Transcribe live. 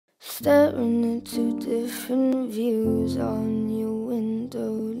staring at two different views on your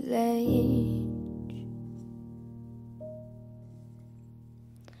window ledge.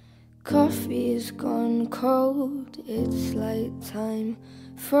 Coffee is gone cold, it's like time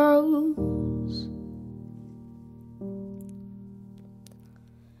froze.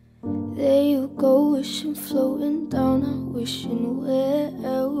 There you go, wishing, floating down, not wishing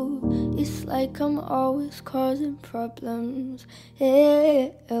well. It's like I'm always causing problems.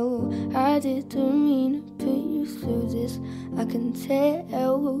 Hell, I didn't mean to put you through this, I can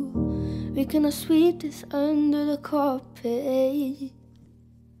tell. We cannot sweep this under the carpet.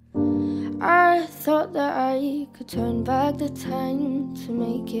 I thought that I could turn back the time to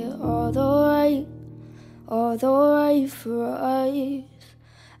make it all the right for us.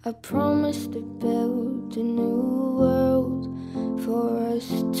 I promised to build a new world for us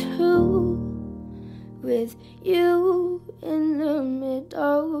two, with you in the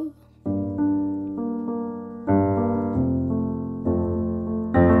middle.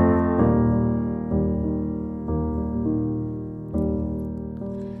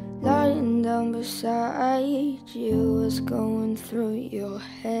 Lying down beside you, what's going through your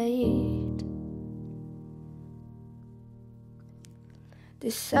head? The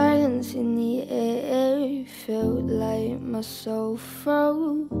silence in the air felt like my soul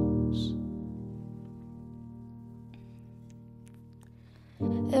froze.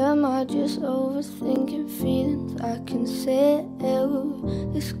 Am I just overthinking feelings I can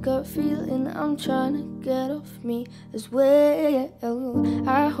settle? This gut feeling I'm trying to get off me as well.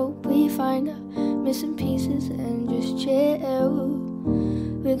 I hope we find our missing pieces and just chill.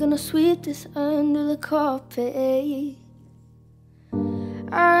 We're gonna sweep this under the carpet.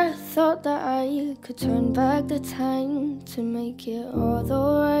 I thought that I could turn back the time to make it all the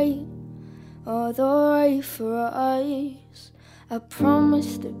right for us. I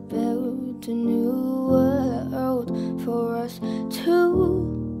promised to build a new world for us two,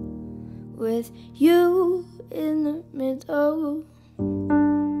 with you in the middle.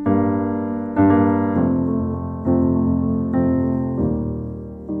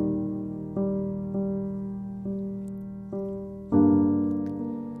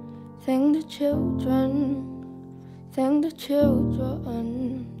 Thank the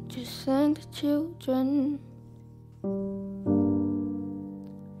children, just thank the children.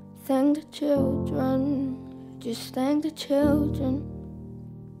 Thank the children, just thank the children.